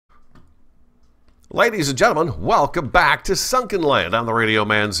Ladies and gentlemen, welcome back to Sunkenland. I'm the Radio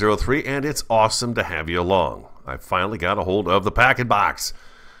Man 03, and it's awesome to have you along. I finally got a hold of the packing box.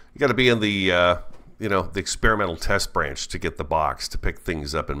 You got to be in the experimental test branch to get the box, to pick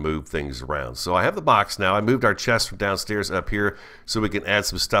things up and move things around. So I have the box now. I moved our chest from downstairs up here so we can add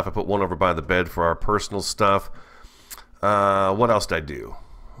some stuff. I put one over by the bed for our personal stuff. What else did I do?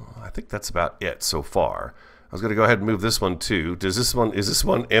 I think that's about it so far. I was going to go ahead and move this one too. Is this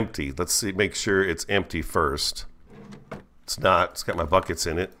one empty? Let's see, make sure it's empty first. It's not. It's got my buckets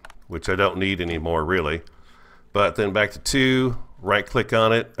in it, which I don't need anymore really. But then back to 2, right click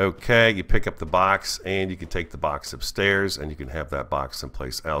on it. Okay, you pick up the box and you can take the box upstairs and you can have that box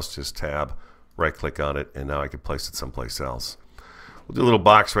someplace else. Just tab, right click on it, and now I can place it someplace else. We'll do a little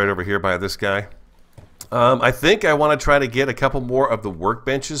box right over here by this guy. I think I want to try to get a couple more of the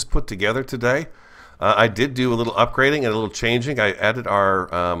workbenches put together today. I did do a little upgrading and a little changing. I added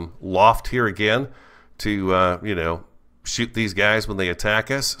our loft here again to, shoot these guys when they attack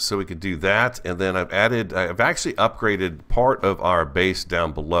us, so we could do that. And then I've actually upgraded part of our base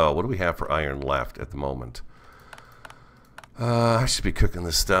down below. What do we have for iron left at the moment? I should be cooking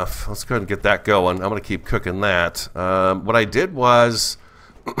this stuff. Let's go ahead and get that going. I'm going to keep cooking that. What I did was,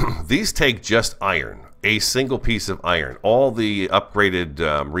 these take just iron. A single piece of iron. All the upgraded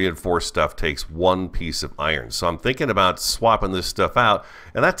reinforced stuff takes 1 piece of iron. So I'm thinking about swapping this stuff out,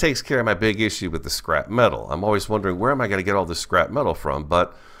 and that takes care of my big issue with the scrap metal. I'm always wondering, where am I going to get all this scrap metal from?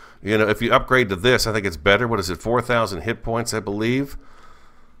 But, if you upgrade to this, I think it's better. What is it, 4,000 hit points, I believe?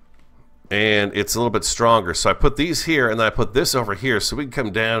 And it's a little bit stronger. So I put these here, and then I put this over here, so we can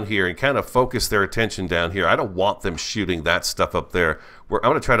come down here and kind of focus their attention down here. I don't want them shooting that stuff up there. I'm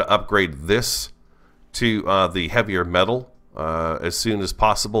going to try to upgrade this to the heavier metal as soon as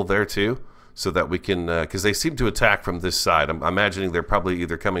possible there too, so that we can, because they seem to attack from this side. I'm imagining they're probably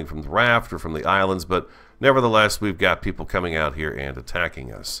either coming from the raft or from the islands, but nevertheless we've got people coming out here and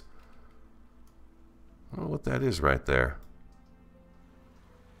attacking us. I don't know what that is right there.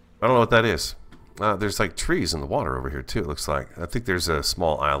 I don't know what that is. There's like trees in the water over here too, it looks like. I think there's a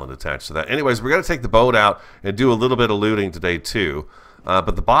small island attached to that. Anyways, we're going to take the boat out and do a little bit of looting today too.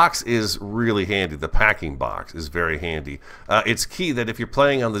 But the box is really handy. The packing box is very handy. It's key that if you're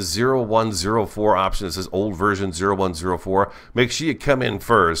playing on the 0104 option, it says old version 0104, make sure you come in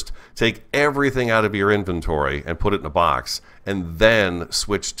first, take everything out of your inventory and put it in a box, and then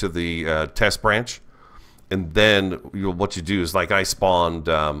switch to the test branch. And then what you do is, like I spawned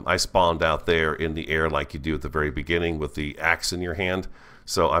out there in the air like you do at the very beginning with the axe in your hand.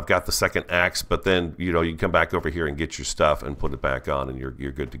 So I've got the second axe, but then you can come back over here and get your stuff and put it back on, and you're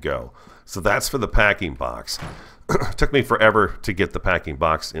good to go. So that's for the packing box. Took me forever to get the packing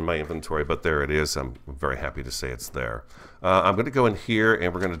box in my inventory, but there it is. I'm very happy to say it's there. I'm going to go in here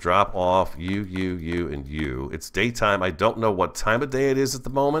and we're going to drop off you, and you. It's daytime. I don't know what time of day it is at the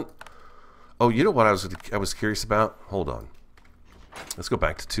moment. Oh, you know what I was curious about? Hold on. Let's go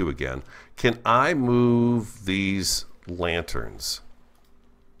back to 2 again. Can I move these lanterns?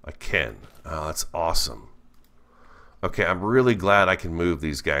 I can. Oh, that's awesome. Okay, I'm really glad I can move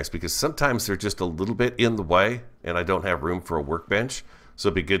these guys, because sometimes they're just a little bit in the way and I don't have room for a workbench. So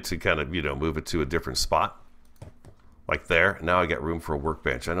it'd be good to kind of, move it to a different spot. Like there. Now I got room for a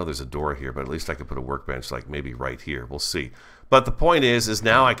workbench. I know there's a door here, but at least I could put a workbench like maybe right here. We'll see. But the point is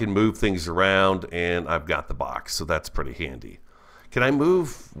now I can move things around and I've got the box. So that's pretty handy. Can I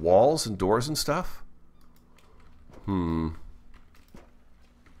move walls and doors and stuff?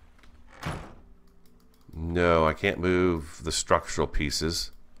 No, I can't move the structural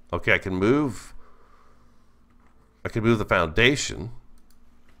pieces. Okay, I can move the foundation,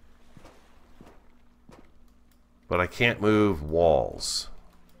 but I can't move walls.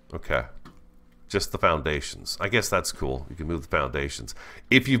 Okay, just the foundations. I guess that's cool. You can move the foundations.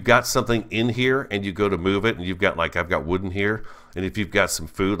 If you've got something in here and you go to move it, and you've got, like, I've got wood in here, and if you've got some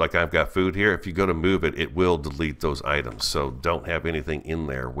food, like I've got food here, if you go to move it, it will delete those items. So don't have anything in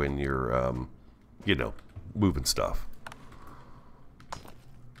there when you're moving stuff.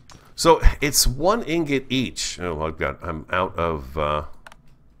 So it's 1 ingot each. Oh, I'm out of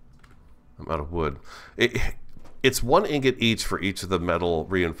wood. It's 1 ingot each for each of the metal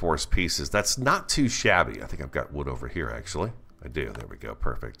reinforced pieces. That's not too shabby. I think I've got wood over here actually. I do. There we go.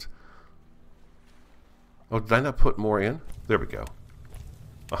 Perfect. Oh, did I not put more in? There we go.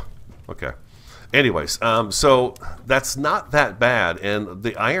 Oh, okay. Anyways, so that's not that bad, and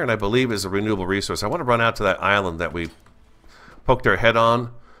the iron, I believe, is a renewable resource. I want to run out to that island that we poked our head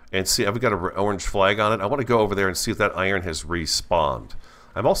on and see. I've got an orange flag on it. I want to go over there and see if that iron has respawned.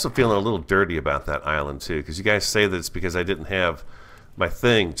 I'm also feeling a little dirty about that island too, because you guys say that it's because I didn't have my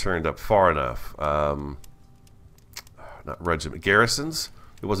thing turned up far enough. Not regiment, garrisons.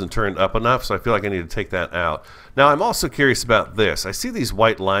 It wasn't turned up enough, so I feel like I need to take that out. Now, I'm also curious about this. I see these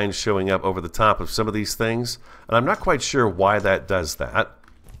white lines showing up over the top of some of these things, and I'm not quite sure why that does that.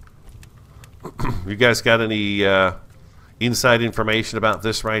 You guys got any inside information about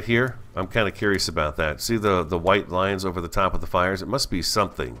this right here? I'm kind of curious about that. See the white lines over the top of the fires? It must be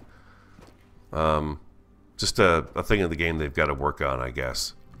something. Just a thing in the game they've got to work on, I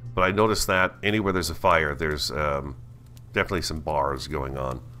guess. But I noticed that anywhere there's a fire, there's definitely some bars going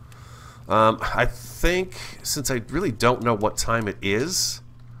on. I think, since I really don't know what time it is,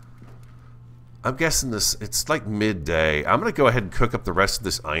 I'm guessing it's like midday. I'm going to go ahead and cook up the rest of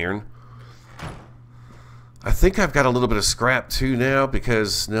this iron. I think I've got a little bit of scrap too now,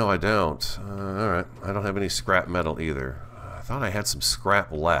 because no, I don't. Alright, I don't have any scrap metal either. I thought I had some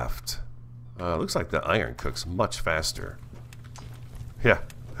scrap left. Looks like the iron cooks much faster. Yeah,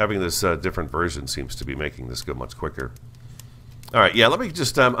 having this different version seems to be making this go much quicker. Alright, yeah, let me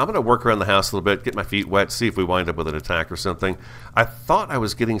just, I'm going to work around the house a little bit, get my feet wet, see if we wind up with an attack or something. I thought I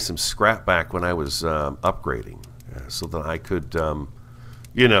was getting some scrap back when I was upgrading, so that I could,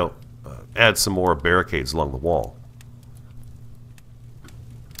 you know, add some more barricades along the wall.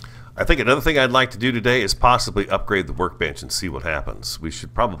 I think another thing I'd like to do today is possibly upgrade the workbench and see what happens. We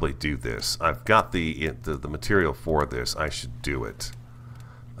should probably do this. I've got the material for this. I should do it.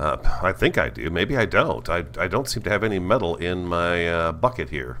 I think I do. Maybe I don't. I don't seem to have any metal in my bucket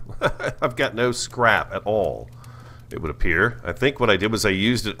here. I've got no scrap at all, it would appear. I think what I did was I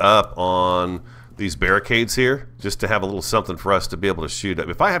used it up on these barricades here, just to have a little something for us to be able to shoot up.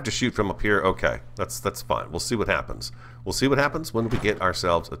 If I have to shoot from up here, okay, that's fine. We'll see what happens. We'll see what happens when we get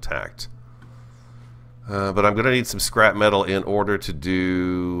ourselves attacked. But I'm going to need some scrap metal in order to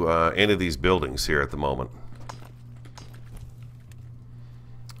do any of these buildings here at the moment.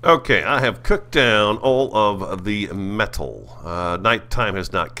 Okay, I have cooked down all of the metal. Nighttime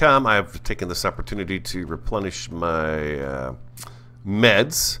has not come. I've taken this opportunity to replenish my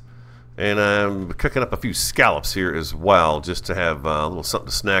meds. And I'm cooking up a few scallops here as well, just to have a little something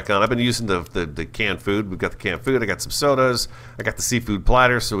to snack on. I've been using the canned food. We've got the canned food. I got some sodas. I got the seafood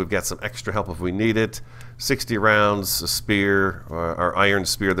platter, so we've got some extra help if we need it. 60 rounds, a spear, our iron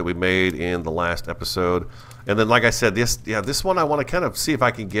spear that we made in the last episode. And then, like I said, this one I want to kind of see if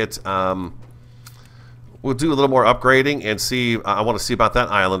I can get... we'll do a little more upgrading and see. I want to see about that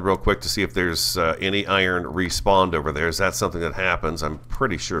island real quick to see if there's any iron respawned over there. Is that something that happens? I'm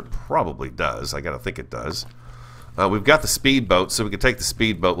pretty sure it probably does. I got to think it does. We've got the speedboat, so we can take the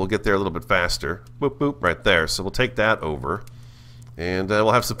speedboat. We'll get there a little bit faster. Boop, boop, right there. So we'll take that over. And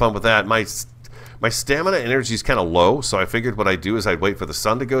we'll have some fun with that. My stamina energy is kind of low, so I figured what I'd do is I'd wait for the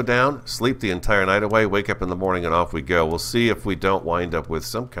sun to go down, sleep the entire night away, wake up in the morning, and off we go. We'll see if we don't wind up with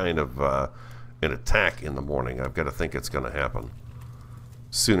some kind of an attack in the morning. I've got to think it's going to happen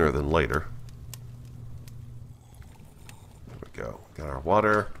sooner than later. There we go. Got our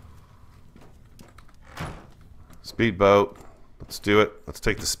water. Speedboat. Let's do it. Let's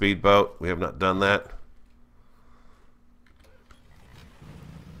take the speedboat. We have not done that.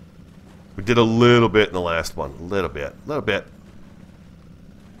 We did a little bit in the last one. A little bit. A little bit.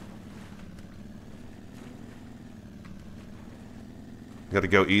 Got to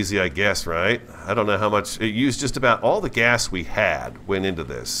go easy, I guess, right? I don't know how much. It used just about all the gas we had went into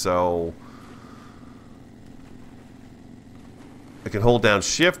this, so I can hold down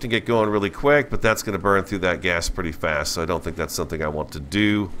shift and get going really quick, but that's going to burn through that gas pretty fast, so I don't think that's something I want to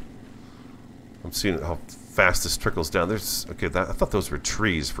do. I'm seeing how fast this trickles down. There's okay. I thought those were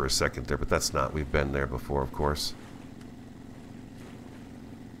trees for a second there, but that's not. We've been there before, of course.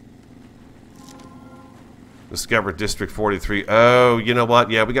 Discover District 43. Oh, you know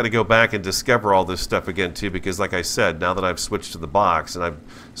what? Yeah, we got to go back and discover all this stuff again, too, because like I said, now that I've switched to the box, and I've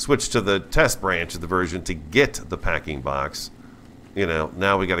switched to the test branch of the version to get the packing box, you know,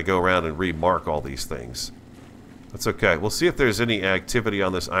 now we got to go around and remark all these things. That's okay. We'll see if there's any activity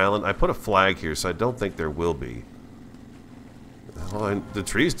on this island. I put a flag here, so I don't think there will be. Well, the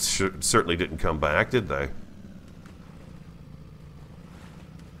trees certainly didn't come back, did they?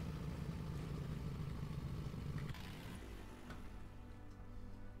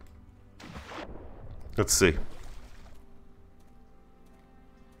 Let's see.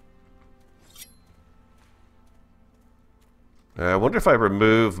 I wonder if I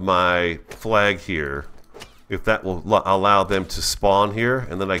remove my flag here, if that will allow them to spawn here,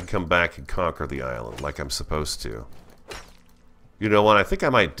 and then I can come back and conquer the island like I'm supposed to. You know what? I think I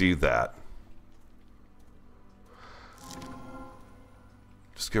might do that.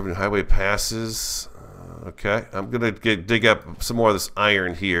 Discovering highway passes. Okay, I'm going to dig up some more of this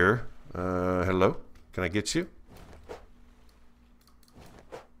iron here. Hello? Can I get you?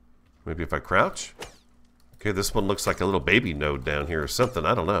 Maybe if I crouch? Okay, this one looks like a little baby node down here or something.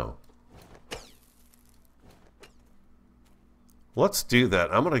 I don't know. Let's do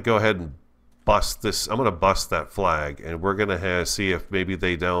that. I'm going to go ahead and bust this. I'm going to bust that flag, and we're going to see if maybe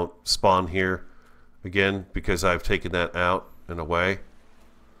they don't spawn here again because I've taken that out in a way.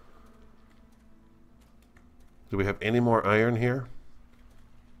 Do we have any more iron here?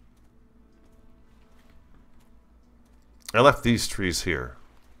 I left these trees here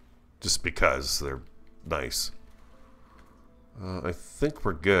just because they're nice. I think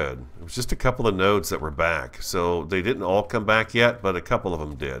we're good. It was just a couple of nodes that were back. So they didn't all come back yet, but a couple of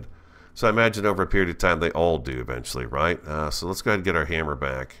them did. So I imagine over a period of time they all do eventually, right? So let's go ahead and get our hammer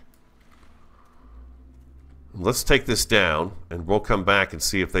back. Let's take this down, and we'll come back and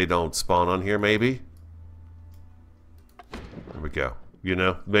see if they don't spawn on here maybe. There we go. You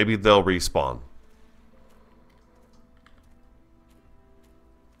know, maybe they'll respawn.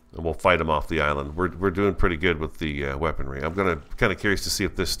 And we'll fight them off the island. We're doing pretty good with the weaponry. I'm kind of curious to see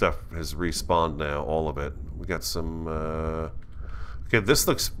if this stuff has respawned now, all of it. We got some... Okay, this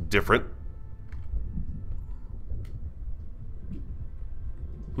looks different.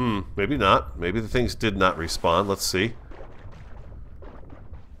 Maybe not. Maybe the things did not respawn. Let's see.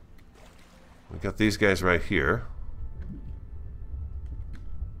 We got these guys right here.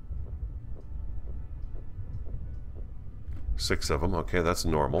 Six of them. Okay, that's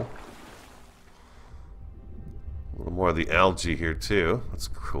normal. A little more of the algae here too. That's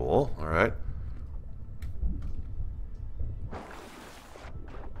cool. All right.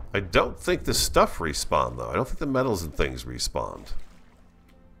 I don't think the stuff respawned though. I don't think the metals and things respawned.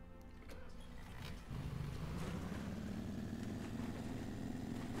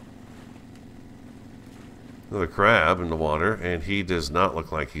 Another crab in the water, and he does not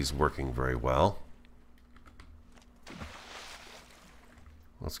look like he's working very well.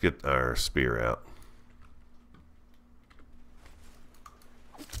 Let's get our spear out.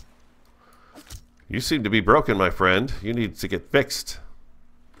 You seem to be broken, my friend. You need to get fixed.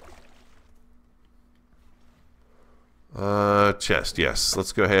 Chest, yes.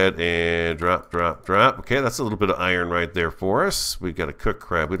 Let's go ahead and drop. Okay, that's a little bit of iron right there for us. We've got a cooked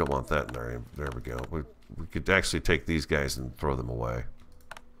crab. We don't want that in there. There we go. We could actually take these guys and throw them away.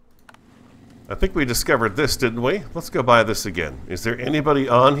 I think we discovered this, didn't we? Let's go by this again. Is there anybody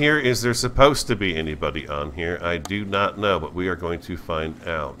on here? Is there supposed to be anybody on here? I do not know, but we are going to find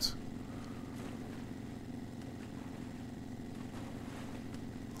out.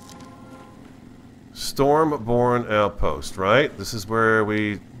 Stormborn Outpost, right? This is where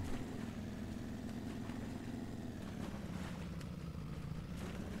we...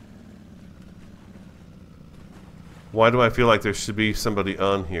 Why do I feel like there should be somebody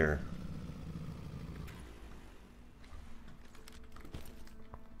on here?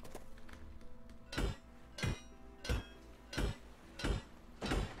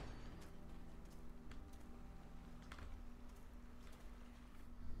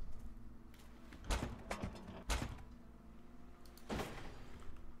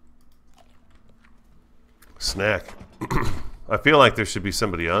 Snack. I feel like there should be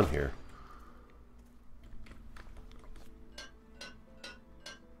somebody on here.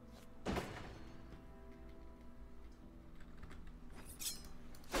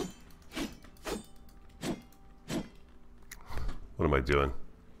 What am I doing?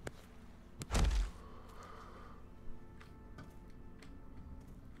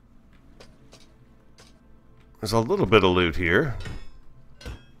 There's a little bit of loot here.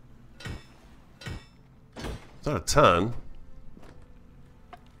 Not a ton.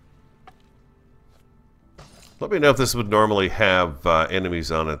 Let me know if this would normally have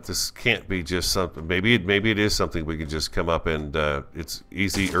enemies on it. This can't be just something. Maybe it is something we can just come up and it's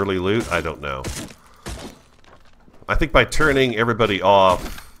easy early loot. I don't know. I think by turning everybody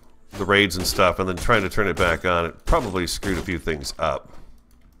off, the raids and stuff, and then trying to turn it back on, it probably screwed a few things up.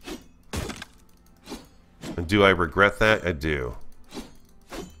 And do I regret that? I do.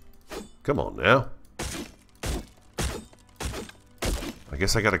 Come on now. I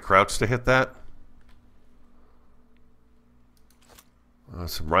guess I got to crouch to hit that.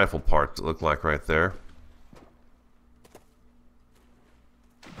 Some rifle parts that look like right there.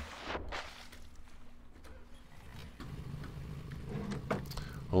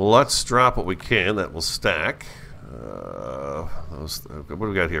 Let's drop what we can. That will stack. What do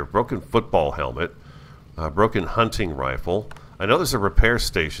we got here? Broken football helmet. Broken hunting rifle. I know there's a repair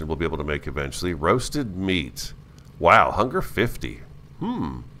station we'll be able to make eventually. Roasted meat. Wow, hunger 50.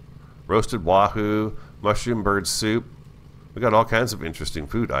 Roasted wahoo. Mushroom bird soup. We got all kinds of interesting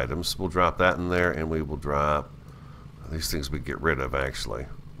food items. We'll drop that in there, and we will drop these things we get rid of, actually.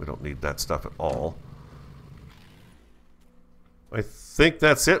 We don't need that stuff at all. I think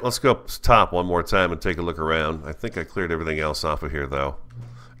that's it. Let's go up top one more time and take a look around. I think I cleared everything else off of here, though.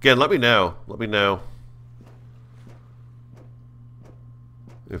 Again, let me know. Let me know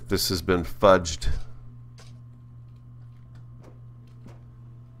if this has been fudged.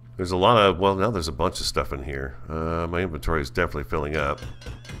 There's a lot of, well, now there's a bunch of stuff in here. My inventory is definitely filling up.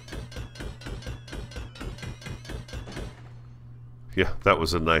 Yeah, that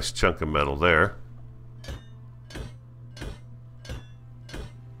was a nice chunk of metal there.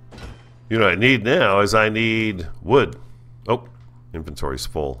 You know what I need now is I need wood. Oh, inventory's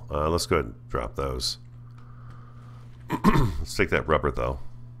full. Let's go ahead and drop those. Let's take that rubber, though.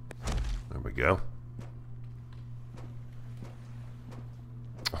 There we go.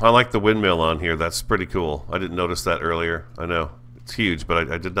 I like the windmill on here. That's pretty cool. I didn't notice that earlier. I know. It's huge,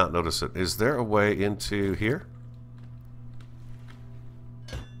 but I did not notice it. Is there a way into here?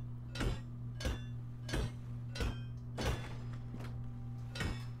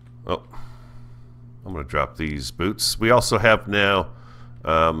 Oh. I'm going to drop these boots. We also have now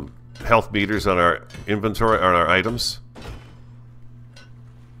health meters on our inventory, on our items.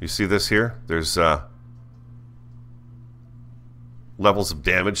 You see this here? There's levels of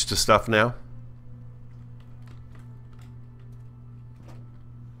damage to stuff now.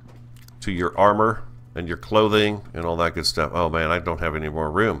 To your armor and your clothing and all that good stuff. Oh man, I don't have any more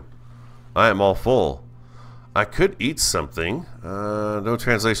room. I am all full. I could eat something. No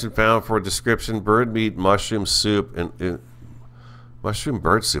translation found for a description. Bird meat, mushroom soup, and mushroom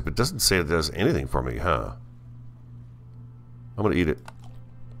bird soup. It doesn't say it does anything for me, huh? I'm gonna eat it.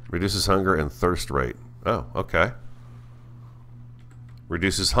 Reduces hunger and thirst rate. Oh, okay.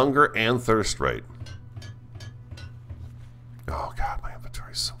 Reduces hunger and thirst rate. Oh god, my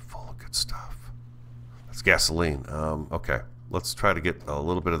inventory is so full of good stuff. That's gasoline. Okay, let's try to get a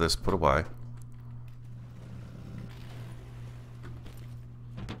little bit of this put away.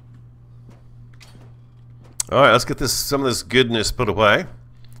 Alright, let's get some of this goodness put away.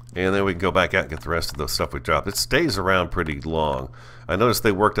 And then we can go back out and get the rest of the stuff we dropped. It stays around pretty long. I noticed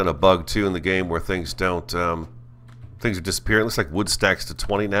they worked on a bug too in the game where things don't... things are disappearing. It looks like wood stacks to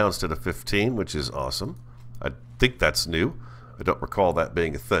 20 now instead of 15, which is awesome. I think that's new. I don't recall that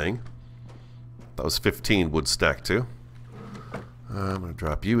being a thing. That was 15 wood stack too. I'm going to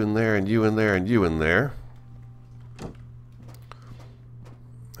drop you in there, and you in there, and you in there.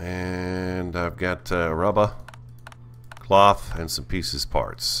 And I've got rubber, cloth, and some pieces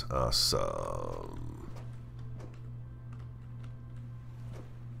parts. Awesome.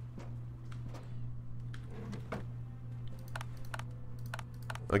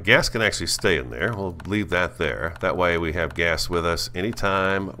 A gas can actually stay in there. We'll leave that there. That way we have gas with us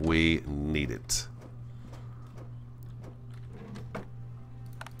anytime we need it.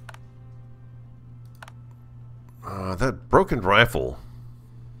 That broken rifle.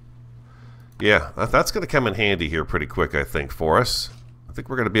 Yeah, that's going to come in handy here pretty quick, I think, for us. I think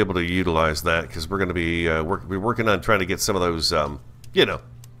we're going to be able to utilize that because we're going to be working on trying to get some of those, you know,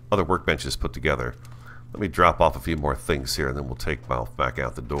 other workbenches put together. Let me drop off a few more things here, and then we'll take Ralph back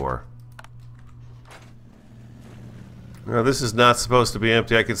out the door. Now, this is not supposed to be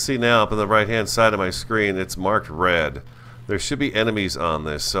empty. I can see now up on the right-hand side of my screen, it's marked red. There should be enemies on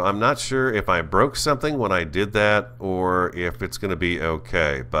this, so I'm not sure if I broke something when I did that or if it's going to be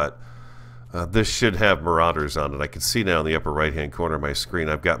okay, but this should have marauders on it. I can see now in the upper right-hand corner of my screen,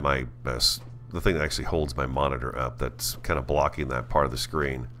 I've got my the thing that actually holds my monitor up that's kind of blocking that part of the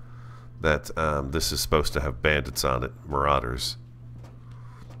screen. That this is supposed to have bandits on it, marauders.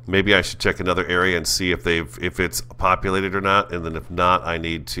 Maybe I should check another area and see if it's populated or not, and then if not, I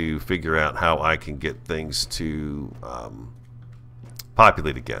need to figure out how I can get things to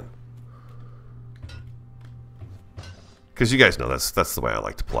populate again. Because you guys know that's the way I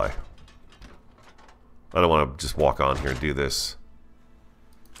like to play. I don't want to just walk on here and do this.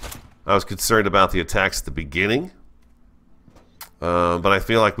 I was concerned about the attacks at the beginning. But I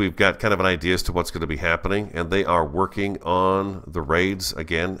feel like we've got kind of an idea as to what's going to be happening, and they are working on the raids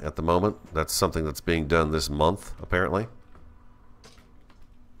again at the moment. That's something that's being done this month, apparently.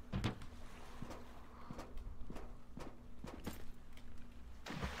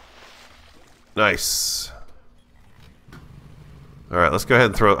 Nice. Alright, let's go ahead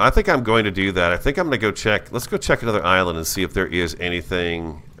and throw... I think I'm going to do that. I think I'm going to go check... Let's go check another island and see if there is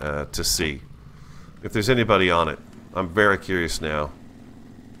anything to see. If there's anybody on it. I'm very curious now.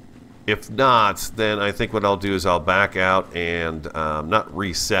 If not, then I think what I'll do is I'll back out and not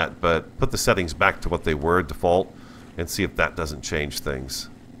reset, but put the settings back to what they were default and see if that doesn't change things.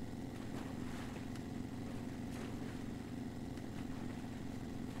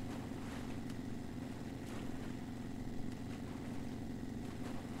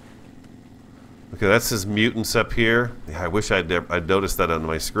 Okay, that says mutants up here. Yeah, I wish I'd noticed that on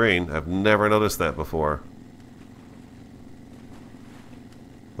my screen. I've never noticed that before.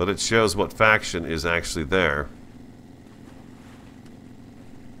 But it shows what faction is actually there.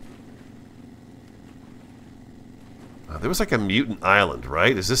 There was like a mutant island,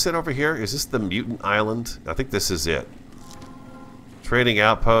 right? Is this it over here? Is this the mutant island? I think this is it. Trading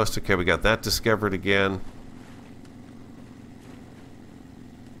outpost. Okay, we got that discovered again.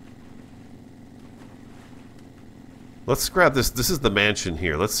 Let's grab this. This is the mansion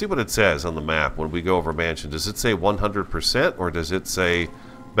here. Let's see what it says on the map when we go over mansion. Does it say 100% or does it say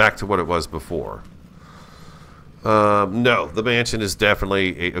back to what it was before? No, the mansion is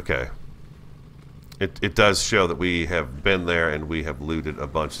definitely... okay. It does show that we have been there and we have looted a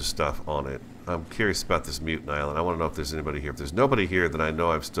bunch of stuff on it. I'm curious about this mutant island. I want to know if there's anybody here. If there's nobody here, then I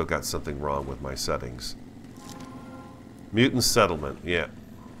know I've still got something wrong with my settings. Mutant settlement, yeah.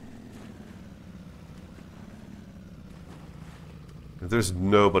 There's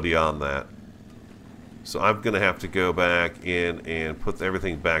nobody on that. So I'm going to have to go back in and put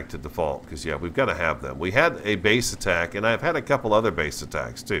everything back to default. Because, yeah, we've got to have them. We had a base attack, and I've had a couple other base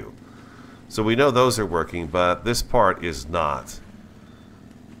attacks, too. So we know those are working, but this part is not.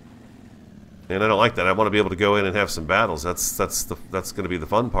 And I don't like that. I want to be able to go in and have some battles. That's going to be the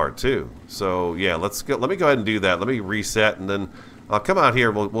fun part, too. So, yeah, let's go. Let me go ahead and do that. Let me reset, and then I'll come out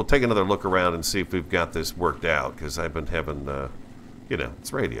here. We'll take another look around and see if we've got this worked out. Because I've been having... you know,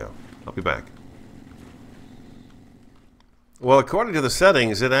 it's radio. I'll be back. Well, according to the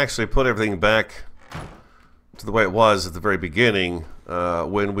settings, it actually put everything back to the way it was at the very beginning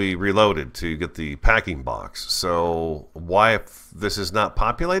when we reloaded to get the packing box. So why if this is not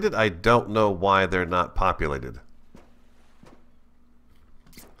populated? I don't know why they're not populated.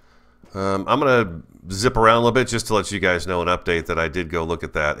 I'm going to zip around a little bit just to let you guys know an update that I did go look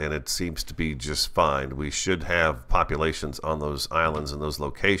at that, and it seems to be just fine. We should have populations on those islands and those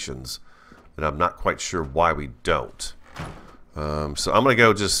locations, and I'm not quite sure why we don't. So I'm going to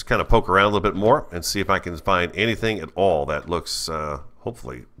go just kind of poke around a little bit more and see if I can find anything at all that looks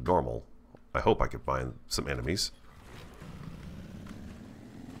hopefully normal. I hope I can find some enemies.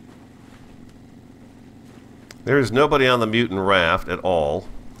 There's nobody on the mutant raft at all.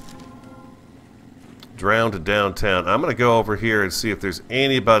 Drowned downtown. I'm going to go over here and see if there's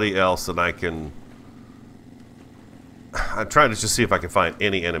anybody else that I can... I'm trying to just see if I can find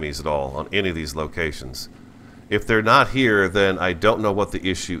any enemies at all on any of these locations. If they're not here, then I don't know what the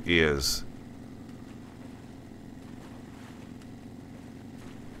issue is.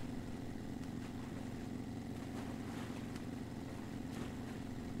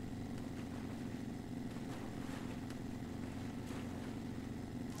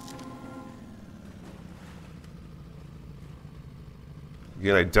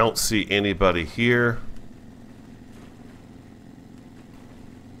 Again, I don't see anybody here.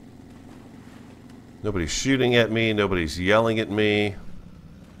 Nobody's shooting at me. Nobody's yelling at me.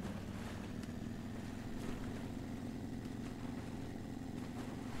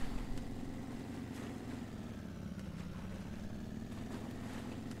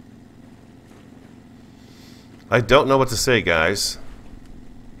 I don't know what to say, guys.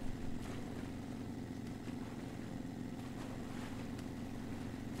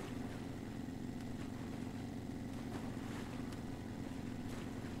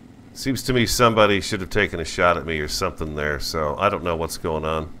 Seems to me somebody should have taken a shot at me or something there, so I don't know what's going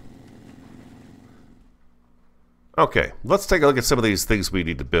on. Okay, let's take a look at some of these things we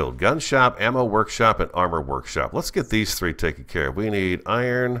need to build. Gun shop, ammo workshop, and armor workshop. Let's get these three taken care of. We need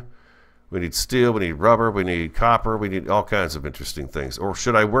iron, we need steel, we need rubber, we need copper, we need all kinds of interesting things. Or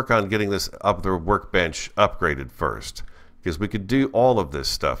should I work on getting this other workbench upgraded first? Because we could do all of this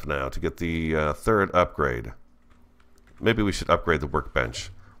stuff now to get the third upgrade. Maybe we should upgrade the workbench.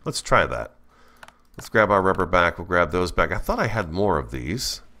 Let's try that. Let's grab our rubber back. We'll grab those back. I thought I had more of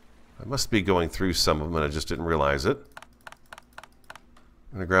these. I must be going through some of them and I just didn't realize it.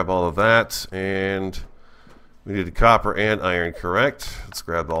 I'm going to grab all of that, and we needed copper and iron, correct? Let's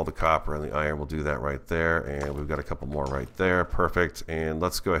grab all the copper and the iron. We'll do that right there, and we've got a couple more right there. Perfect. And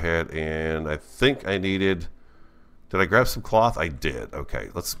let's go ahead, and I think I needed... Did I grab some cloth? I did. Okay,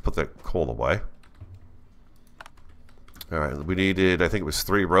 let's put that coal away. All right, we needed, I think it was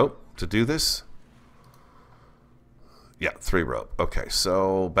 3 rope to do this. Yeah, 3 rope. Okay,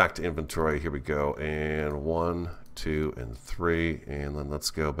 so back to inventory. Here we go. And 1, 2, and 3. And then let's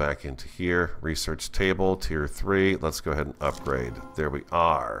go back into here. Research table, tier 3. Let's go ahead and upgrade. There we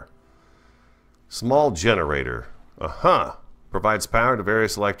are. Small generator. Provides power to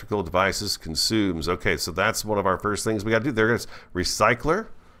various electrical devices. Consumes. Okay, so that's one of our first things we got to do. There it is. Recycler.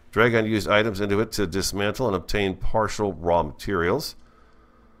 Drag unused items into it to dismantle and obtain partial raw materials.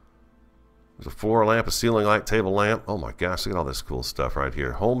 There's a floor lamp, a ceiling light, table lamp. Oh my gosh, look at all this cool stuff right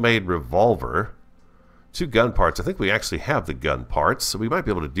here. Homemade revolver. 2 gun parts. I think we actually have the gun parts, so we might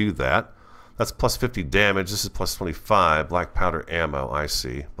be able to do that. That's plus 50 damage. This is plus 25. Black powder ammo. I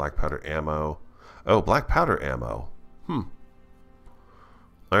see. Black powder ammo. Oh, black powder ammo. Iron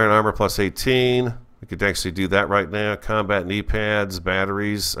armor plus 18. We could actually do that right now. Combat knee pads,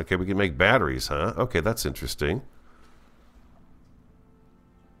 batteries. Okay, we can make batteries, huh? Okay, that's interesting.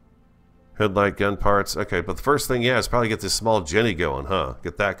 Headlight, gun parts. Okay, but the first thing, yeah, is probably get this small Jenny going, huh?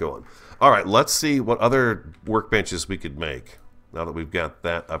 Get that going. All right, let's see what other workbenches we could make. Now that we've got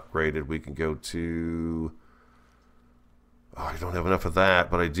that upgraded, we can go to... Oh, I don't have enough of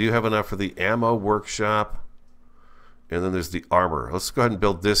that, but I do have enough for the ammo workshop. And then there's the armor. Let's go ahead and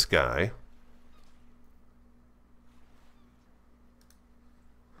build this guy.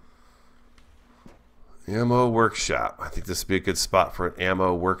 Ammo workshop. I think this would be a good spot for an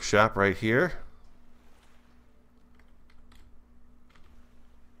ammo workshop right here.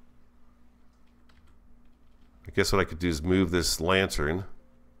 I guess what I could do is move this lantern.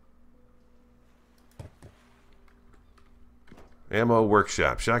 Ammo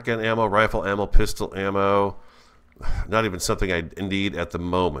workshop. Shotgun ammo, rifle ammo, pistol ammo. Not even something I need at the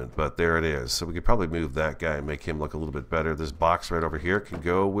moment, but there it is. So we could probably move that guy and make him look a little bit better. This box right over here can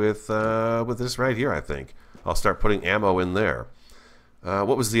go with this right here, I think. I'll start putting ammo in there.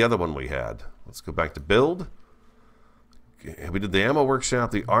 What was the other one we had? Let's go back to build. We did the ammo workshop,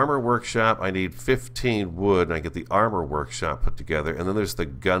 the armor workshop. I need 15 wood, and I get the armor workshop put together. And then there's the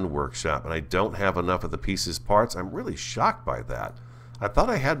gun workshop, and I don't have enough of the pieces parts. I'm really shocked by that. I thought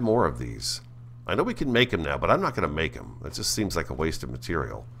I had more of these. I know we can make them now, but I'm not going to make them. It just seems like a waste of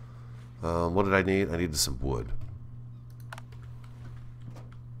material. What did I need? I needed some wood.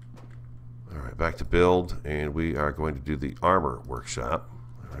 Alright, back to build, and we are going to do the armor workshop.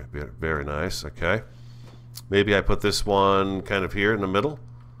 Alright, very nice. Okay. Maybe I put this one kind of here in the middle.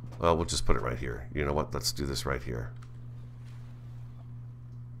 Well, we'll just put it right here. You know what? Let's do this right here.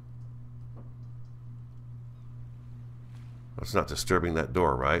 It's not disturbing that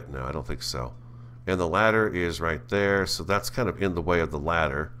door, right? No, I don't think so. And the ladder is right there, so that's kind of in the way of the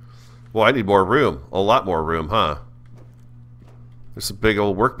ladder. Well, I need more room. A lot more room, huh? There's some big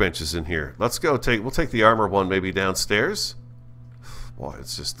old workbenches in here. Let's go we'll take the armor one maybe downstairs. Boy,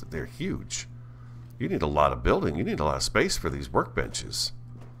 it's just, they're huge. You need a lot of building. You need a lot of space for these workbenches.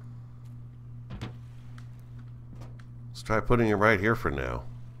 Let's try putting it right here for now.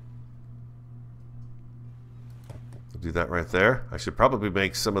 Do that right there. I should probably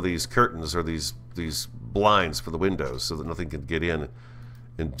make some of these curtains or these blinds for the windows so that nothing can get in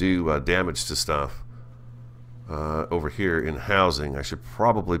and do damage to stuff. Over here in housing, I should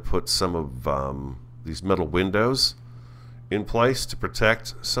probably put some of these metal windows in place to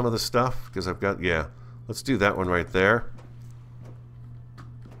protect some of the stuff, because I've got, yeah, let's do that one right there.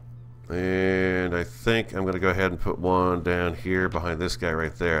 And I think I'm going to go ahead and put one down here behind this guy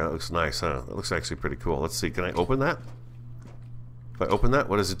right there. That looks nice, huh? That looks actually pretty cool. Let's see. Can I open that? If I open that,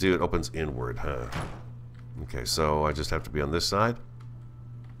 what does it do? It opens inward, huh? Okay, so I just have to be on this side.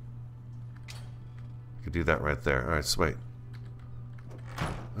 I could do that right there. All right, sweet.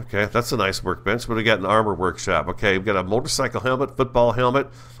 Okay, that's a nice workbench. What do we got in armor workshop? Okay, we've got a motorcycle helmet, football helmet.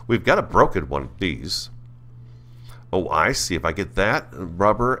 We've got a broken one of these. Oh, I see. If I get that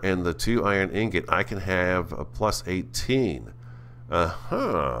rubber and the 2 iron ingot, I can have a plus 18.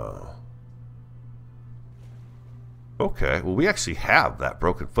 Uh-huh. Okay. Well, we actually have that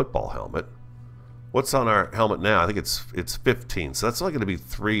broken football helmet. What's on our helmet now? I think it's 15. So that's only going to be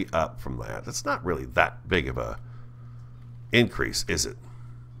 3 up from that. That's not really that big of a increase, is it?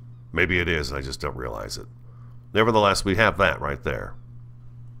 Maybe it is, and I just don't realize it. Nevertheless, we have that right there.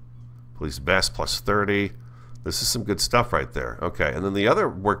 Police vest plus 30. This is some good stuff right there. Okay, and then the other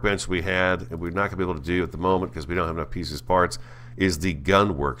workbench we had, and we're not going to be able to do at the moment because we don't have enough pieces parts, is the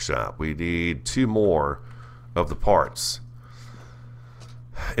gun workshop. We need 2 more of the parts.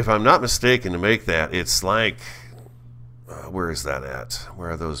 If I'm not mistaken, to make that, it's like... where is that at? Where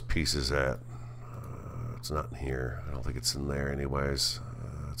are those pieces at? It's not in here. I don't think it's in there anyways.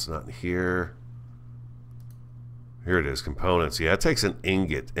 It's not in here. Here it is, components. Yeah, it takes an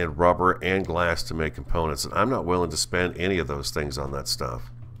ingot and rubber and glass to make components, and I'm not willing to spend any of those things on that stuff.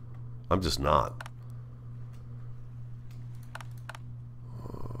 I'm just not.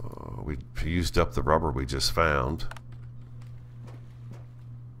 We used up the rubber we just found.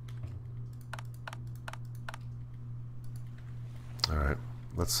 Alright,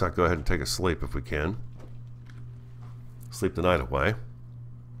 let's go ahead and take a sleep if we can. Sleep the night away.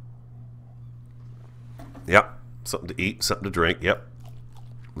 Yep. Something to eat, something to drink. Yep.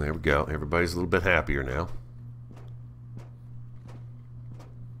 There we go. Everybody's a little bit happier now.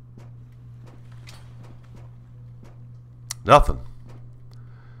 Nothing.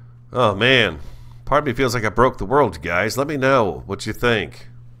 Oh, man. Part of me feels like I broke the world, you guys. Let me know what you think.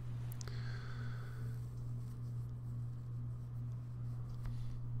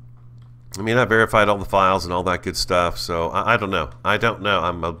 I mean, I verified all the files and all that good stuff, so I don't know. I don't know.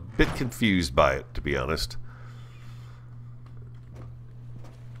 I'm a bit confused by it, to be honest.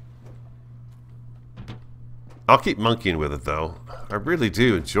 I'll keep monkeying with it, though. I really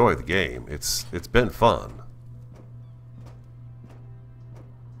do enjoy the game. It's been fun.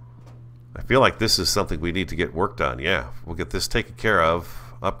 I feel like this is something we need to get worked on. Yeah, we'll get this taken care of,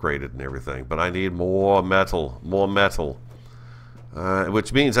 upgraded and everything. But I need more metal,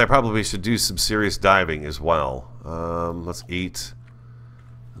 which means I probably should do some serious diving as well. Let's eat.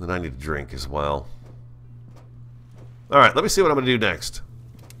 And then I need to drink as well. Alright, let me see what I'm going to do next.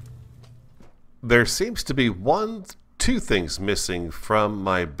 There seems to be two things missing from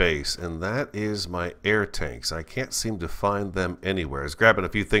my base, and that is my air tanks. I can't seem to find them anywhere. I was grabbing a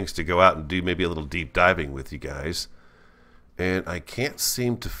few things to go out and do maybe a little deep diving with you guys, and I can't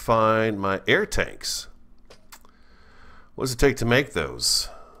seem to find my air tanks. What does it take to make those?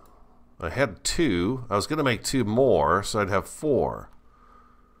 I had 2. I was going to make 2 more, so I'd have 4.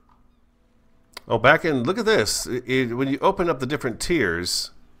 Oh, back in, look at this. When you open up the different tiers...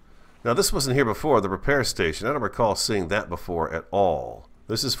 Now, this wasn't here before, the repair station. I don't recall seeing that before at all.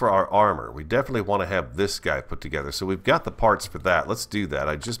 This is for our armor. We definitely want to have this guy put together. So we've got the parts for that. Let's do that.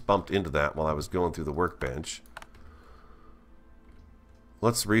 I just bumped into that while I was going through the workbench.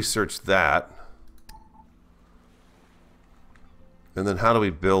 Let's research that. And then how do we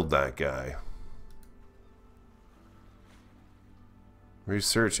build that guy?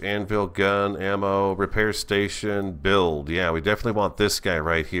 Research, anvil, gun, ammo, repair station, build. Yeah, we definitely want this guy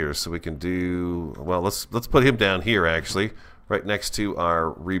right here so we can do... Well, let's put him down here, actually, right next to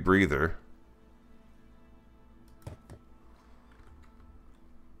our rebreather.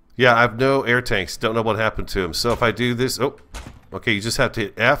 Yeah, I have no air tanks. Don't know what happened to him. So if I do this... Oh, okay, you just have to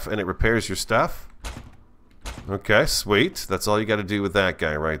hit F and it repairs your stuff. Okay, sweet. That's all you got to do with that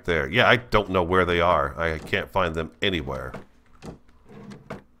guy right there. Yeah, I don't know where they are. I can't find them anywhere.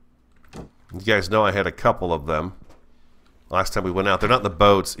 You guys know I had a couple of them last time we went out. They're not in the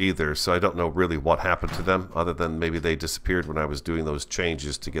boats either, so I don't know really what happened to them, other than maybe they disappeared when I was doing those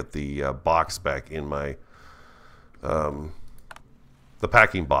changes to get the box back in my... the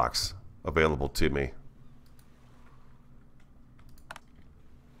packing box available to me.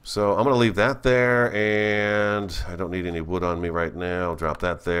 So I'm going to leave that there, and I don't need any wood on me right now. I'll drop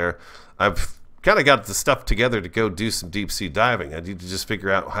that there. I've kind of got the stuff together to go do some deep sea diving. I need to just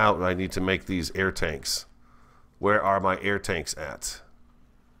figure out how I need to make these air tanks. Where are my air tanks at?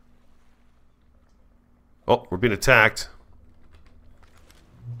 Oh, we're being attacked.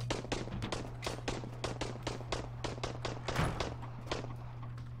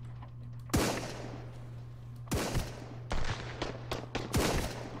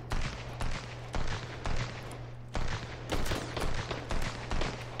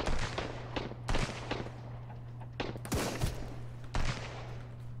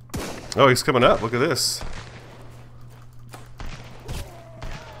 Oh, he's coming up. Look at this.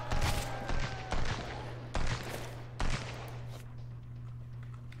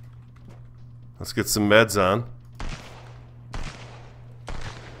 Let's get some meds on.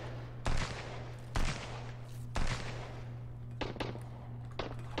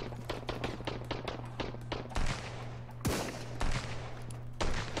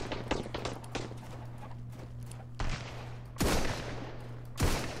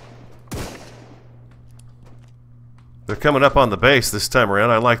 They're coming up on the base this time around.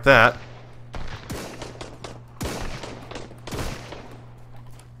 I like that.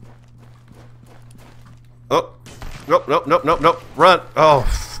 Oh, nope, nope, nope, nope, nope. Run. Oh,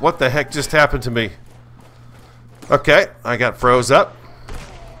 what the heck just happened to me? Okay, I got froze up.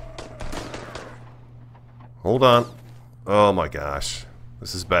 Hold on. Oh my gosh.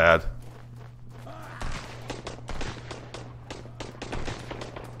 This is bad.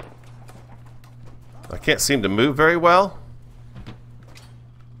 I can't seem to move very well.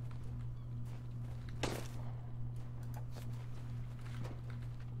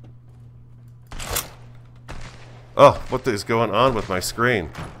 Oh, what is going on with my screen?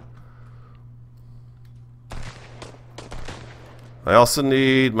 I also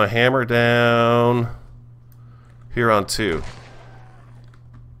need my hammer down here on 2.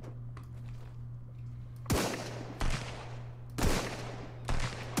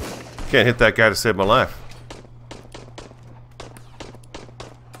 Can't hit that guy to save my life.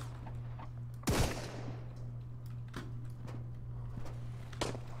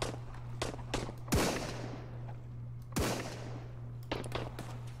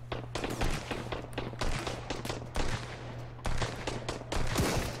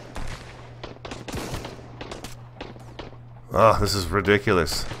 Oh, this is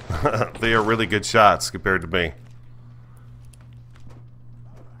ridiculous. They are really good shots compared to me.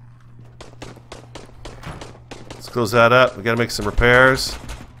 Let's close that up. We gotta make some repairs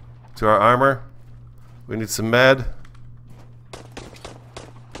to our armor. We need some med.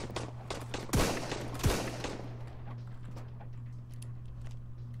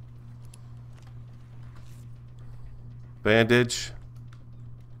 Bandage.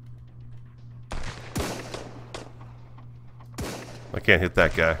 I can't hit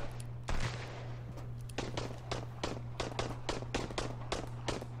that guy.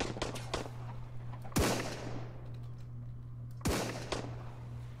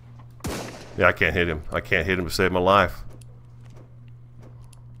 Yeah, I can't hit him. I can't hit him to save my life.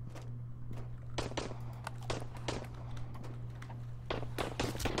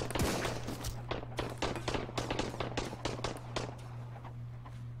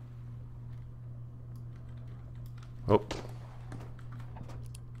 Oh.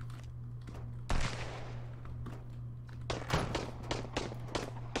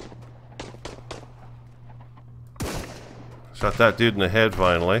 Shot that dude in the head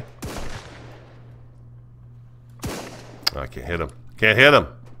finally. Oh, I can't hit him. Can't hit him.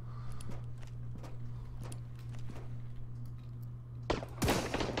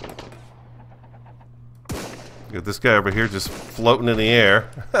 Got this guy over here just floating in the air.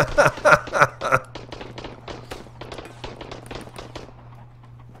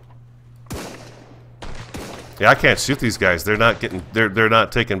 Yeah, I can't shoot these guys. They're not getting. They're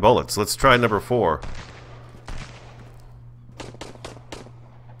not taking bullets. Let's try number 4.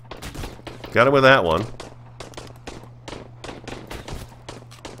 Got him with that one.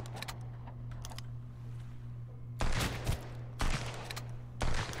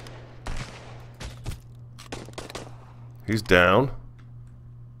 He's down.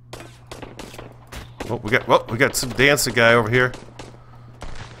 Oh, we got some dancing guy over here.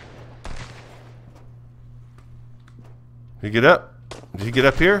 Did you get up? Did you get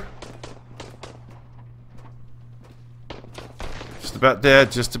up here? Just about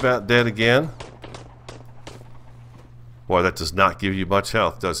dead. Just about dead again. Boy, that does not give you much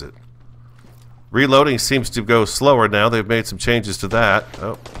health, does it? Reloading seems to go slower now. They've made some changes to that.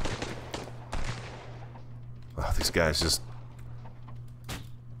 Oh. Oh, these guys just...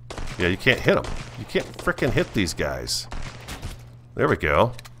 Yeah, you can't hit them. You can't frickin' hit these guys. There we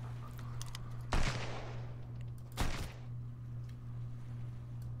go.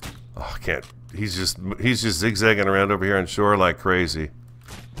 Oh, I can't. He's just zigzagging around over here on shore like crazy.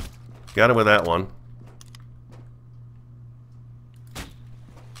 Got him with that one.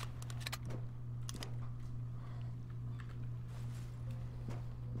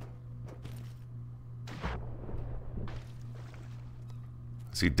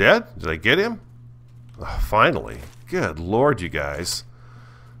 Is he dead? Did I get him? Oh, finally. Good Lord, you guys.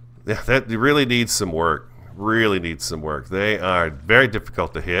 Yeah, that really needs some work. Really needs some work. They are very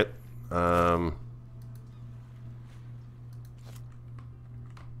difficult to hit.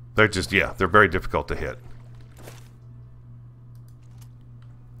 They're just, yeah, they're very difficult to hit.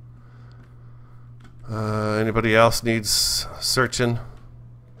 Anybody else needs searching?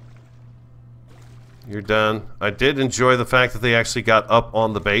 You're done. I did enjoy the fact that they actually got up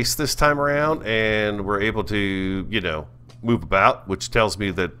on the base this time around and were able to, you know, move about, which tells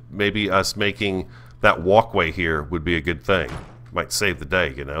me that maybe us making that walkway here would be a good thing. Might save the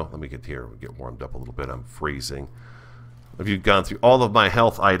day, you know. Let me get here and get warmed up a little bit. I'm freezing. Have you gone through all of my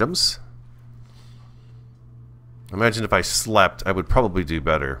health items? Imagine if I slept, I would probably do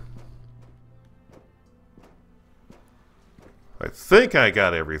better. I think I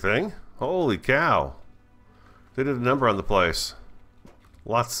got everything. Holy cow. They did a number on the place.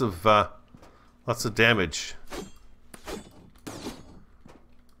 Lots of damage.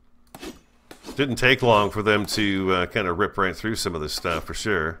 Didn't take long for them to kind of rip right through some of this stuff, for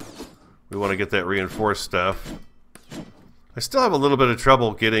sure. We want to get that reinforced stuff. I still have a little bit of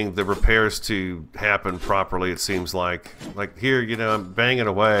trouble getting the repairs to happen properly, it seems like. Like here, you know, I'm banging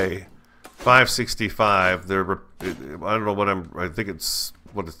away. 565. I don't know what I think it's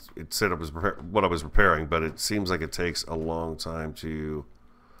what it said it was what I was repairing, but it seems like it takes a long time to.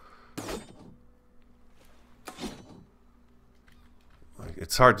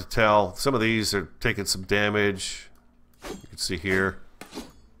 It's hard to tell. Some of these are taking some damage. You can see here.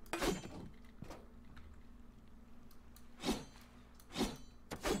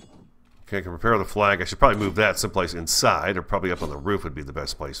 Okay, I can repair the flag. I should probably move that someplace inside, or probably up on the roof would be the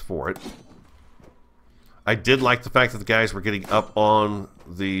best place for it. I did like the fact that the guys were getting up on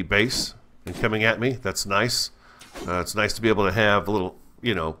the base and coming at me. That's nice. It's nice to be able to have a little,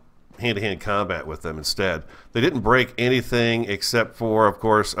 you know, hand-to-hand combat with them instead. They didn't break anything except for, of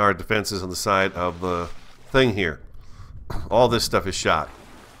course, our defenses on the side of the thing here. All this stuff is shot.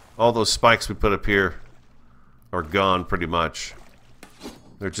 All those spikes we put up here are gone pretty much.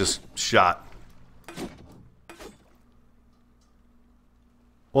 They're just shot.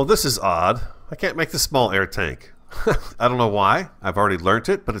 Well, this is odd. I can't make the small air tank. I don't know why. I've already learned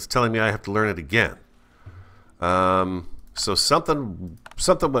it, but it's telling me I have to learn it again. So something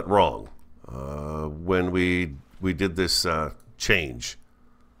went wrong when we did this change.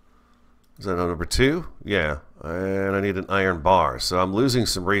 Is that number 2? Yeah. And I need an iron bar. So I'm losing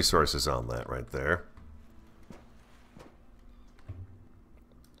some resources on that right there.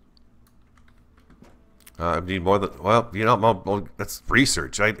 I need more than, well, you know, that's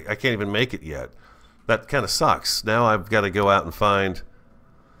research. I can't even make it yet. That kind of sucks. Now I've got to go out and find.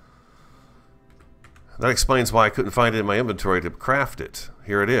 That explains why I couldn't find it in my inventory to craft it.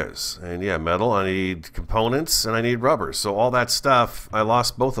 Here it is. And yeah, metal, I need components, and I need rubber. So all that stuff, I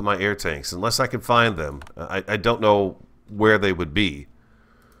lost both of my air tanks. Unless I can find them, I don't know where they would be.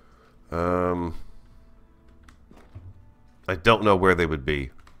 I don't know where they would be.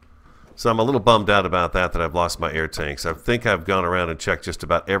 So I'm a little bummed out about that I've lost my air tanks. I think I've gone around and checked just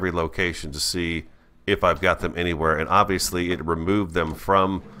about every location to see if I've got them anywhere. And obviously it removed them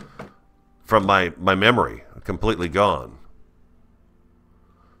from my memory. Completely gone.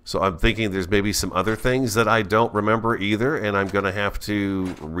 So I'm thinking there's maybe some other things that I don't remember either, and I'm going to have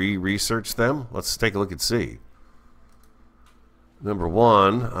to re-research them. Let's take a look and see. Number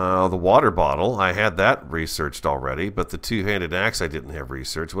 1, the water bottle. I had that researched already, but the two-handed axe I didn't have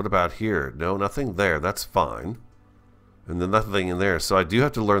researched. What about here? No, nothing there. That's fine. And then nothing in there. So I do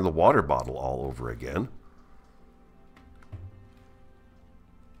have to learn the water bottle all over again.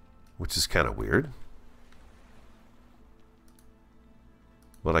 Which is kind of weird.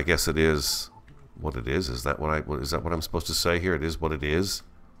 But I guess it is what it is. Is that what I'm supposed to say here? It is what it is.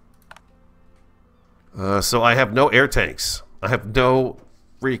 So I have no air tanks. I have no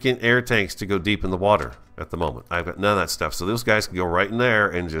freaking air tanks to go deep in the water at the moment. I've got none of that stuff. So those guys can go right in there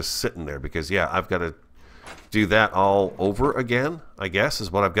and just sit in there because, yeah, I've got to do that all over again, I guess,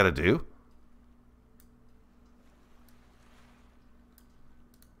 is what I've got to do.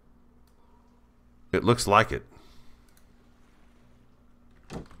 It looks like it.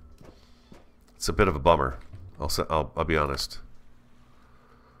 It's a bit of a bummer. I'll be honest.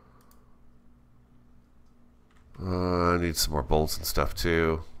 I need some more bolts and stuff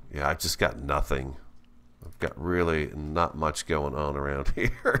too. Yeah, I've just got nothing. I've got really not much going on around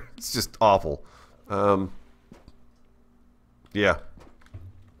here. It's just awful. Yeah.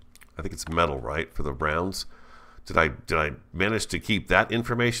 I think it's metal, right, for the rounds. Did I manage to keep that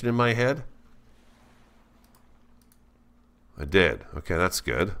information in my head? I did. Okay, that's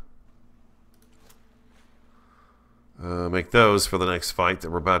good. Make those for the next fight that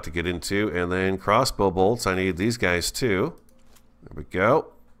we're about to get into. And then crossbow bolts. I need these guys too. There we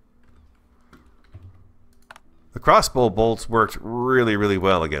go. The crossbow bolts worked really, really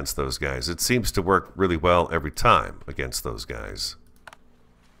well against those guys. It seems to work really well every time against those guys.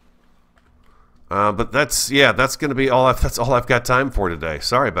 But that's going to be all. That's all I've got time for today.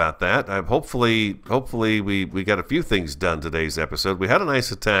 Sorry about that. Hopefully we got a few things done today's episode. We had a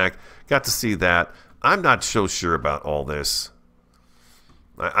nice attack. Got to see that. I'm not so sure about all this.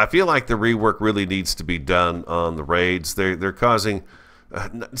 I feel like the rework really needs to be done on the raids. They're causing.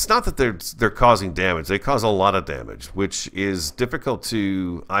 It's not that they're causing damage. They cause a lot of damage, which is difficult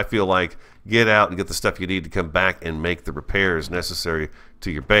to, I feel like, get out and get the stuff you need to come back and make the repairs necessary to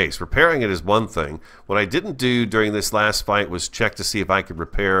your base. Repairing it is one thing. What I didn't do during this last fight was check to see if I could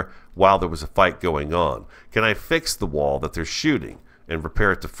repair while there was a fight going on. Can I fix the wall that they're shooting and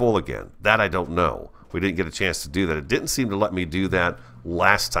repair it to full again? That I don't know. We didn't get a chance to do that. It didn't seem to let me do that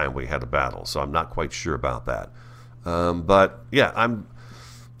last time we had a battle, so I'm not quite sure about that. But yeah,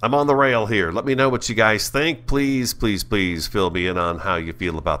 I'm on the rail here. Let me know what you guys think. Please, please, please fill me in on how you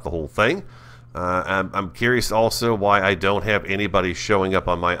feel about the whole thing. I'm curious also why I don't have anybody showing up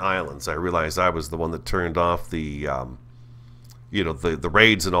on my islands. I realize I was the one that turned off the, the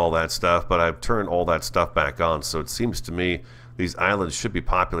raids and all that stuff, but I've turned all that stuff back on. So it seems to me these islands should be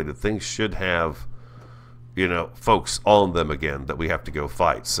populated. Things should have, folks on them again that we have to go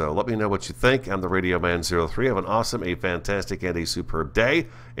fight. So let me know what you think. I'm the Radio Man 03. Have an awesome, a fantastic, and a superb day,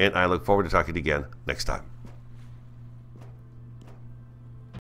 and I look forward to talking to you again next time.